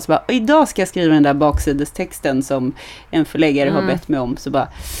semesterdag idag. Och så bara, idag ska jag skriva den där baksidestexten som en förläggare har bett mig om. Så bara,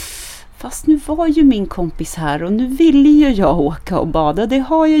 fast nu var ju min kompis här och nu ville ju jag åka och bada. Det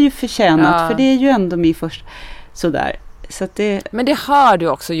har jag ju förtjänat, för det är ju ändå min första. Sådär. Så att det... Men det har du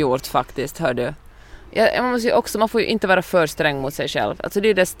också gjort faktiskt, hör du. Man får ju inte vara för sträng mot sig själv. Alltså det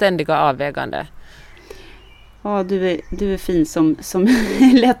är det ständiga avvägande. Ja, du är fin som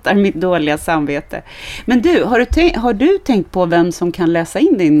lättar mitt dåliga samvete. Men du, har du tänkt på vem som kan läsa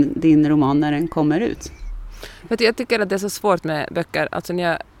in din roman när den kommer ut? Jag tycker att det är så svårt med böcker.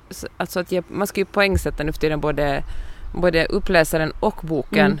 Man ska ju poängsätta nu för tiden både uppläsaren och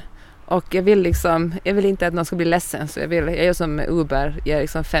boken. Och jag vill inte att någon ska bli ledsen, så jag är som Uber, jag är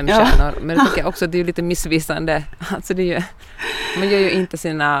liksom 5 stjärnor. Men jag tycker också att det är lite missvisande. Alltså man gör ju inte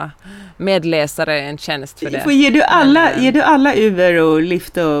sina medläsare en tjänst för det. Ger du alla Uber och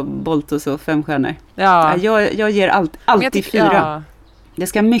Lyft och Bolt och så 5 stjärnor? Ja. Jag ger alltid 4. Ja. Det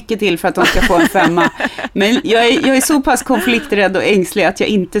ska mycket till för att de ska få en 5. Men jag är så pass konflikträdd och ängslig att jag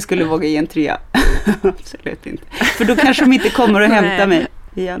inte skulle våga ge en 3. Absolut inte. För då kanske de inte kommer att hämta mig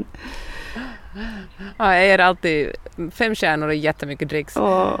igen. Ja, jag ger alltid 5 stjärnor och jättemycket dricks.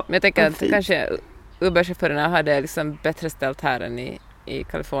 Men jag tänker att kanske Uber-chaufförerna hade liksom bättre ställt här än i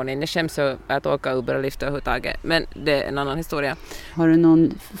Kalifornien. Det känns så att åka Uber och Lyft överhuvudtaget. Men det är en annan historia. Har du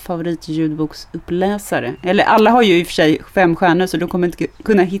någon favoritljudboksuppläsare? Eller alla har ju i och för sig 5 stjärnor, så du kommer inte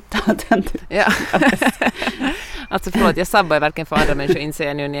kunna hitta den. Ja. Alltså förlåt, jag sabbar verkligen för andra människor, inser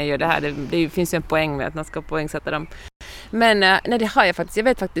jag nu när jag gör det här. Det finns ju en poäng med att man ska poängsätta dem. Men nej, det har jag faktiskt. Jag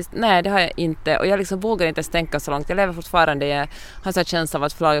vet faktiskt, nej, det har jag inte. Och jag liksom vågar inte ens tänka så långt. Jag lever fortfarande. Jag har så känsla av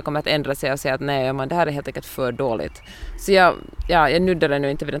att förlaget kommer att ändra sig och säga att nej, det här är helt enkelt för dåligt. Så jag nuddar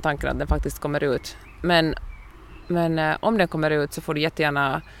nu inte vid den tanken att den faktiskt kommer ut. Men om den kommer ut så får du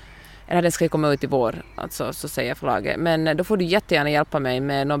jättegärna, eller den ska komma ut i vår, alltså, så säger förlaget. Men då får du jättegärna hjälpa mig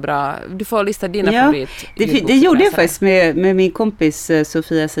med något bra. Du får lista dina favorit. Det gjorde jag faktiskt med min kompis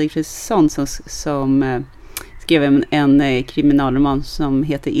Sofia Sigfridsson som skrev en kriminalroman som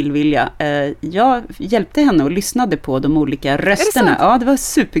heter Illvilja. Jag hjälpte henne och lyssnade på de olika rösterna. Ja, det var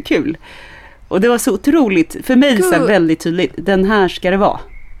superkul. Och det var så otroligt, för mig så väldigt tydligt, den här ska det vara.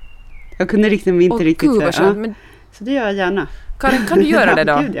 Jag kunde inte riktigt säga. Men... Så det gör jag gärna. Kan du göra det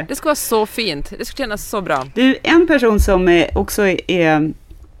då? Gud, ja. Det skulle vara så fint. Det skulle kännas så bra. Du, en person som också är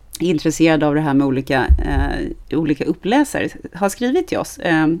intresserad av det här med olika uppläsare har skrivit till oss.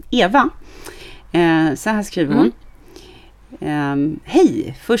 Eva. Så här skriver hon.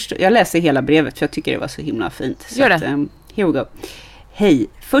 Hej, först, jag läser hela brevet för jag tycker det var så himla fint. Så gör det. Here we go. Hej,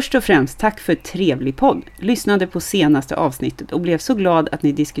 först och främst tack för ett trevlig podd. Lyssnade på senaste avsnittet och blev så glad att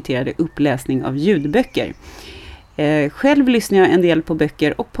ni diskuterade uppläsning av ljudböcker. Själv lyssnar jag en del på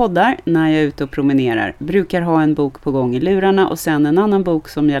böcker och poddar när jag är ute och promenerar. Brukar ha en bok på gång i lurarna och sen en annan bok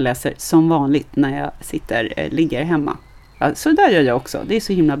som jag läser som vanligt när jag ligger hemma. Ja, så där gör jag också. Det är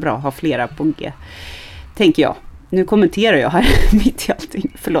så himla bra att ha flera på G, tänker jag. Nu kommenterar jag här mitt i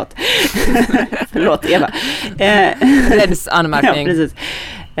allting. Förlåt. Förlåt, Eva. Reds anmärkning. Ja, precis.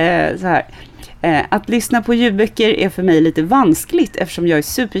 Så här. Att lyssna på ljudböcker är för mig lite vanskligt eftersom jag är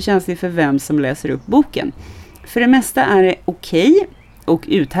superkänslig för vem som läser upp boken. För det mesta är det okej och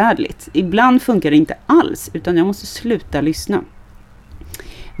uthärdligt. Ibland funkar det inte alls utan jag måste sluta lyssna.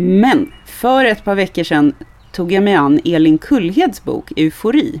 Men för ett par veckor sedan tog jag mig an Elin Kullheds bok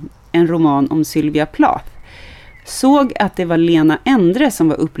Eufori, en roman om Sylvia Plath. Såg att det var Lena Endre som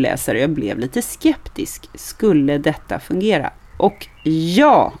var uppläsare och jag blev lite skeptisk. Skulle detta fungera? Och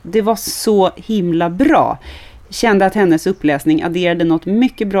ja, det var så himla bra. Kände att hennes uppläsning adderade något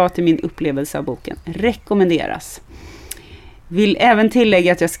mycket bra till min upplevelse av boken. Rekommenderas. Vill även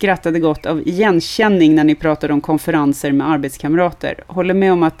tillägga att jag skrattade gott av igenkänning när ni pratade om konferenser med arbetskamrater. Håller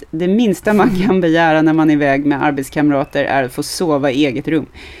med om att det minsta man kan begära när man är iväg med arbetskamrater är att få sova i eget rum.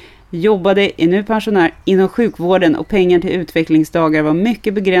 Jobbade, är nu pensionär, inom sjukvården och pengar till utvecklingsdagar var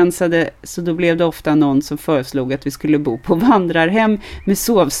mycket begränsade så då blev det ofta någon som föreslog att vi skulle bo på vandrarhem med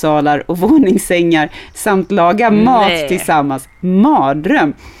sovsalar och våningssängar samt laga mat tillsammans.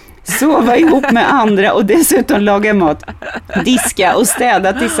 Mardröm! Sova ihop med andra och dessutom laga mat, diska och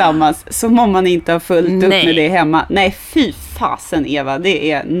städa tillsammans som om man inte har fullt upp med det hemma. Nej, fy fasen Eva,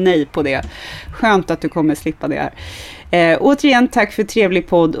 det är nej på det. Skönt att du kommer slippa det här. Återigen, tack för trevlig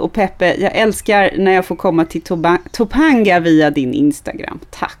podd och Peppe, jag älskar när jag får komma till Topanga via din Instagram.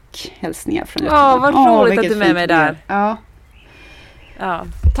 Tack, hälsningar från Göteborg. Vad roligt att du är med mig där. Ja.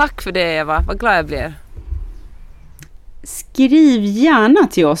 Tack för det Eva, vad glad jag blir. Skriv gärna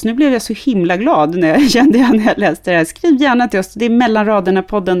till oss. Nu blev jag så himla glad när jag läste det här. Skriv gärna till oss. Det är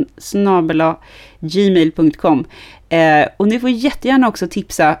mellanraderna-podden @gmail.com. Och ni får jättegärna också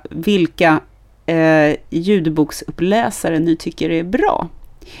tipsa vilka ljudboksuppläsare ni tycker är bra.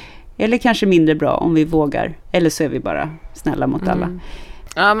 Eller kanske mindre bra om vi vågar. Eller så är vi bara snälla mot alla.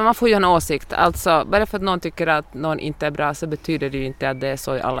 Ja, men man får ju en åsikt. Alltså, bara för att någon tycker att någon inte är bra så betyder det ju inte att det är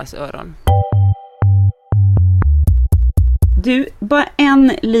så i allas öron. Du, bara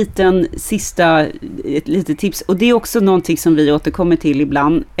ett litet tips, och det är också någonting som vi återkommer till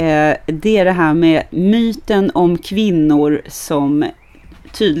ibland. Det är det här med myten om kvinnor som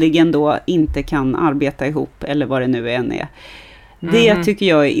tydligen då inte kan arbeta ihop, eller vad det nu än är. Det tycker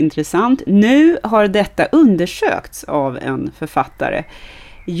jag är intressant. Nu har detta undersökts av en författare,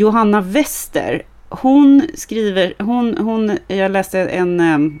 Johanna Wester. Hon skriver, jag läste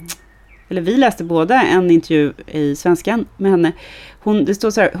vi läste båda en intervju i Svenskan med henne. Det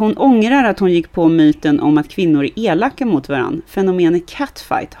står så här, hon ångrar att hon gick på myten om att kvinnor är elaka mot varann. Fenomenet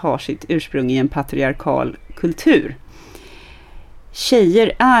catfight har sitt ursprung i en patriarkal kultur.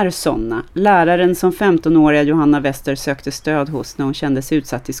 Tjejer är såna. Läraren som 15-åriga Johanna Wester sökte stöd hos när hon kände sig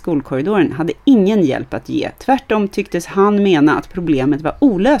utsatt i skolkorridoren hade ingen hjälp att ge. Tvärtom tycktes han mena att problemet var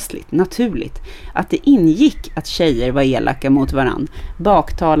olösligt, naturligt. Att det ingick att tjejer var elaka mot varann.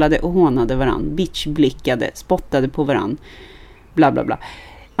 Baktalade och hånade varann. Bitchblickade, spottade på varann. Bla bla bla.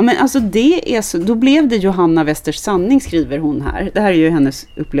 Ja, men alltså det är så, då blev det Johanna Westers sanning, skriver hon här. Det här är ju hennes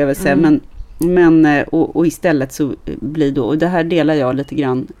upplevelse, men istället så blir då, och det här delar jag lite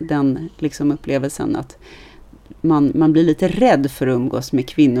grann, den liksom upplevelsen att man blir lite rädd för att umgås med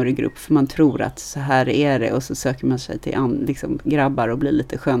kvinnor i grupp, för man tror att så här är det, och så söker man sig till liksom grabbar och blir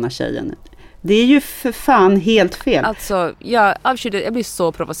lite sköna tjejen. Det är ju för fan helt fel. Alltså, jag blir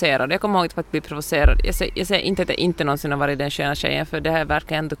så provocerad. Jag kommer ihåg att bli provocerad. Jag säger inte att jag inte någonsin har varit den sköna tjejen, för det här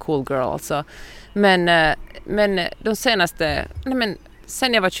verkar ändå cool girl alltså. Men de senaste...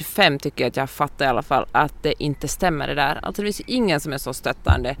 Sen jag var 25 tycker jag att jag fattar i alla fall att det inte stämmer det där. Alltså det finns ingen som är så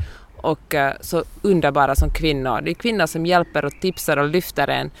stöttande och så underbara som kvinnor. Det är kvinnor som hjälper och tipsar och lyfter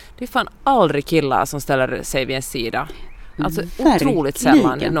en. Det är fan aldrig killar som ställer sig vid en sida. Alltså otroligt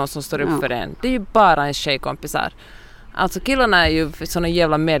sällan någon som står upp för en. Det är ju bara en tjejkompisar. Alltså killarna är ju såna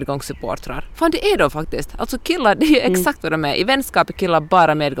jävla medgångssupportrar. Fan, det är de faktiskt. Alltså killar, det är ju exakt vad de är. I vänskap är killar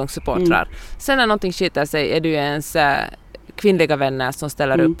bara medgångssupportrar. Sen när någonting skiter sig är det ju ens... kvinnliga vänner som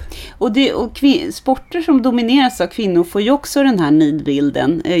ställer upp. Och sporter som domineras av kvinnor får ju också den här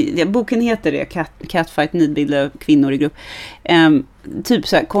nidbilden. Boken heter det, Catfight, nidbild av kvinnor i grupp. Typ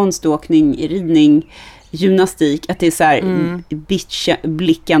så här konståkning, ridning, gymnastik, att det är så här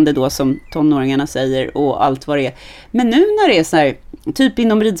bitchblickande då, som tonåringarna säger, och allt vad det är. Men nu när det är så här, typ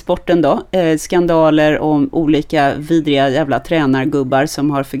inom ridsporten då, skandaler om olika vidriga jävla tränargubbar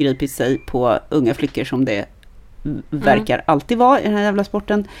som har förgripit sig på unga flickor som det verkar alltid vara i den här jävla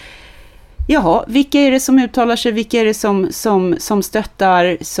sporten. Jaha, vilka är det som uttalar sig? Vilka är det som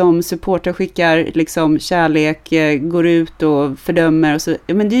stöttar, som supportar, skickar liksom kärlek, går ut och fördömer och så.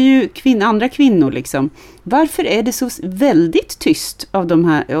 Men det är ju andra kvinnor liksom. Varför är det så väldigt tyst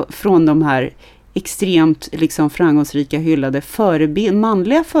av från de här extremt liksom framgångsrika, hyllade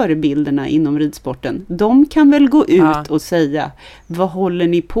manliga förebilderna inom ridsporten? De kan väl gå ut och säga, vad håller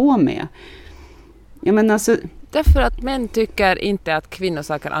ni på med? Jag menar alltså... Därför att män tycker inte att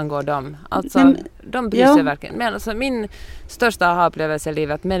kvinnosaker angår dem. Alltså, de bryr sig verkligen. Men alltså, min största aha-upplevelse i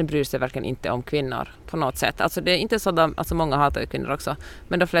livet är att män bryr sig verkligen inte om kvinnor på något sätt. Alltså, det är inte så att många hatar kvinnor också.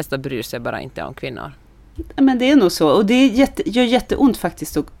 Men de flesta bryr sig bara inte om kvinnor. Men det är nog så. Och det gör jätteont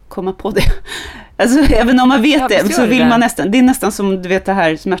faktiskt att komma på det. Alltså, även om man vet det så vill man nästan... Det är nästan som du vet det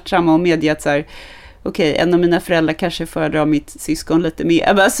här smärtsamma och medge att så här... Okej, en av mina föräldrar kanske föredrar mitt syskon lite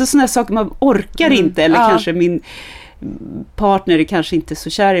mer. Alltså sådana saker man orkar inte. Eller kanske min partner är kanske inte så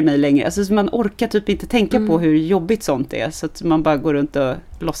kär i mig längre. Alltså man orkar typ inte tänka på hur jobbigt sånt är. Så att man bara går runt och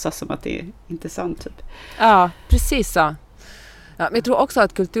låtsas som att det är inte sant typ. Ja, precis så. Ja, men jag tror också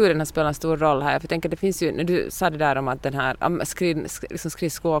att kulturen har spelat en stor roll här. För jag tänker det finns ju, när du sa det där om att den här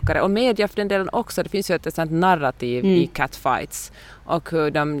skridskoåkare och media för den delen också, det finns ju ett sånt narrativ i catfights och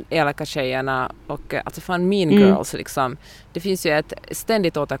hur de elaka tjejerna och alltså fan mean girls liksom. Det finns ju ett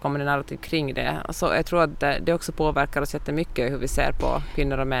ständigt återkommande narrativ kring det. Alltså, jag tror att det också påverkar oss jättemycket hur vi ser på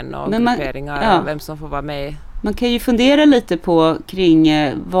kvinnor och män och grupperingar och vem som får vara med. Man kan ju fundera lite på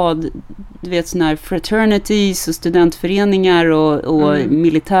kring vad, du vet, såna här fraternities och studentföreningar och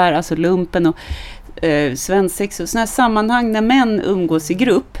militär, alltså lumpen och svensex och såna här sammanhang när män umgås i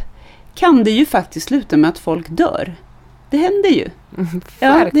grupp kan det ju faktiskt sluta med att folk dör. Det händer ju.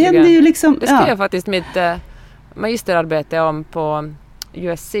 Ja, det händer ju liksom. Det skrev jag faktiskt mitt magisterarbete om på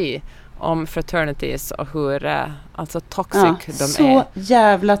USC. Om fraternities och hur alltså toxic de är. Så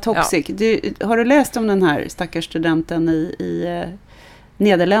jävla toxic. Ja. Har du läst om den här stackars studenten i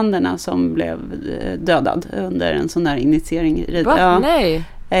Nederländerna som blev dödad under en sån där initiering? Va? Ja, nej.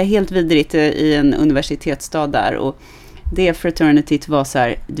 Helt vidrigt i en universitetsstad där. Och det fraternityt var så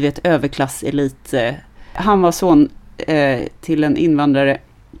här, du vet, överklasselit. Han var son till en invandrare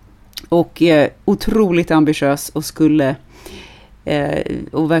och otroligt ambitiös och skulle...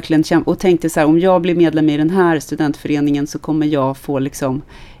 och verkligen och tänkte så här, om jag blir medlem i den här studentföreningen så kommer jag få liksom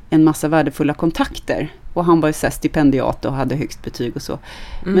en massa värdefulla kontakter. Och han var ju så här stipendiat och hade högst betyg och så.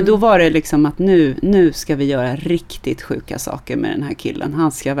 Men då var det liksom att nu ska vi göra riktigt sjuka saker med den här killen.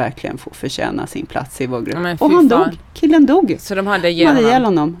 Han ska verkligen få förtjäna sin plats i vår grupp. Och han dog. Killen dog. Så de hade ihjäl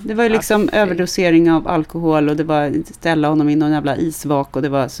honom. Det var ju liksom överdosering av alkohol och det var ställa honom i någon jävla isvak och det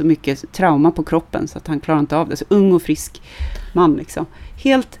var så mycket trauma på kroppen så att han klarade inte av det. Så ung och frisk man liksom.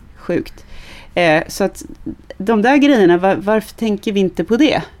 Helt sjukt. Så att de där grejerna, varför tänker vi inte på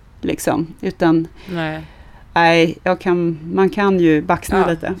det? Liksom, utan nej, man kan ju baxna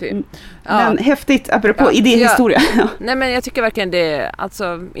lite. Men häftigt, apropå idéhistoria. Nej, men jag tycker verkligen det är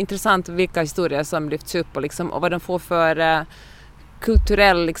alltså intressant vilka historier som lyfts upp och, liksom, och vad de får för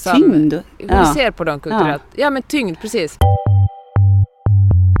kulturell liksom, tyngd. Hur vi ser på dem kulturellt. Ja, men tyngd, precis.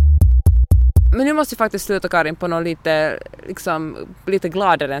 Men nu måste vi faktiskt sluta, Karin, på något lite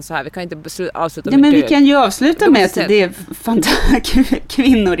gladare än så här. Vi kan inte avsluta med men död. Vi kan ju avsluta med att det är fantastiska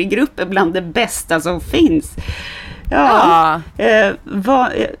kvinnor i gruppen bland det bästa som finns.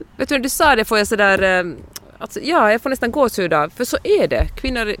 Vet du, du sa det får jag sådär... Alltså, jag får nästan gåshud av. För så är det.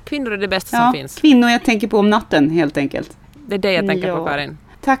 Kvinnor är det bästa som finns. Kvinnor jag tänker på om natten, helt enkelt. Det är det jag tänker på, Karin.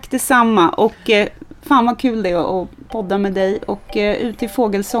 Tack detsamma. Och fan vad kul det är att podda med dig. Och ut i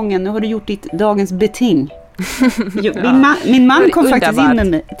fågelsången. Nu har du gjort ditt dagens beting. Min man kom faktiskt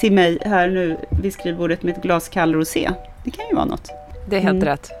in till mig här nu vid skrivbordet med ett glas kall rosé. Det kan ju vara något. Det är helt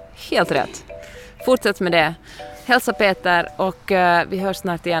rätt. Helt rätt. Fortsätt med det. Hälsa Peter och vi hörs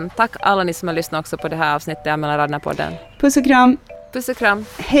snart igen. Tack alla ni som har lyssnat också på det här avsnittet av Mellan raderna-podden. Puss och kram. Puss och kram.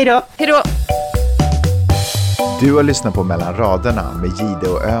 Hej då. Hej då. Du har lyssnat på Mellan raderna med Gide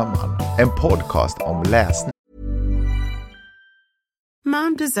och Öhman. En podcast om läsning.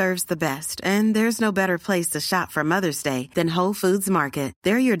 Mom deserves the best, and there's no better place to shop for Mother's Day than Whole Foods Market.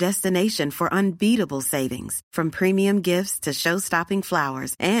 They're your destination for unbeatable savings, from premium gifts to show-stopping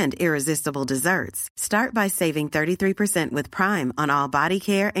flowers and irresistible desserts. Start by saving 33% with Prime on all body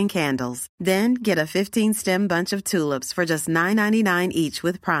care and candles. Then get a 15-stem bunch of tulips for just $9.99 each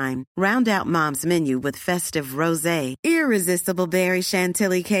with Prime. Round out Mom's menu with festive rosé, irresistible berry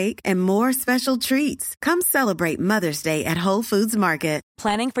chantilly cake, and more special treats. Come celebrate Mother's Day at Whole Foods Market.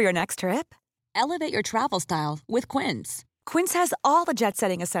 Planning for your next trip? Elevate your travel style with Quince. Quince has all the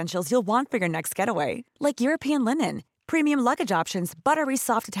jet-setting essentials you'll want for your next getaway, like European linen, premium luggage options, buttery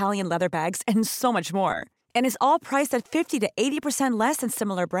soft Italian leather bags, and so much more. And is all priced at 50 to 80% less than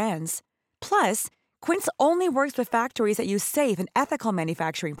similar brands. Plus, Quince only works with factories that use safe and ethical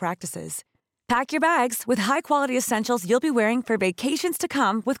manufacturing practices. Pack your bags with high-quality essentials you'll be wearing for vacations to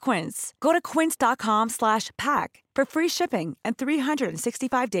come with Quince. Go to quince.com/pack for free shipping and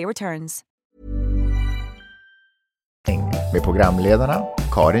 365-day returns. Med programledarna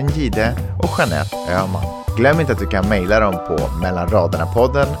Karin Gide och Jeanette Öhman. Glöm inte att du kan mejla dem på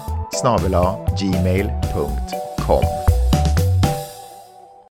mellanraderna-podden @gmail.com.